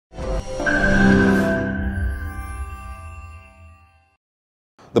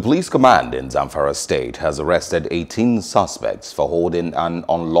The police command in Zamfara state has arrested 18 suspects for holding an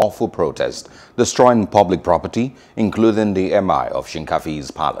unlawful protest, destroying public property, including the Emir of Shinkafi's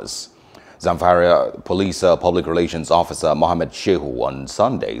palace. Zamfara Police Public Relations Officer Mohammed Shehu on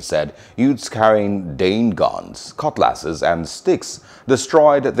Sunday said youths carrying Dane guns, cutlasses and sticks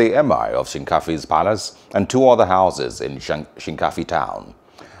destroyed the Emir of Shinkafi's palace and two other houses in Shinkafi town.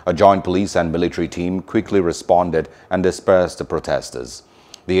 A joint police and military team quickly responded and dispersed the protesters.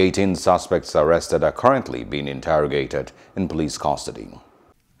 The 18 suspects arrested are currently being interrogated in police custody.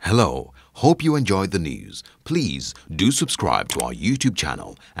 Hello, hope you enjoyed the news. Please do subscribe to our YouTube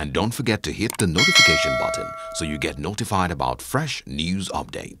channel and don't forget to hit the notification button so you get notified about fresh news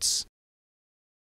updates.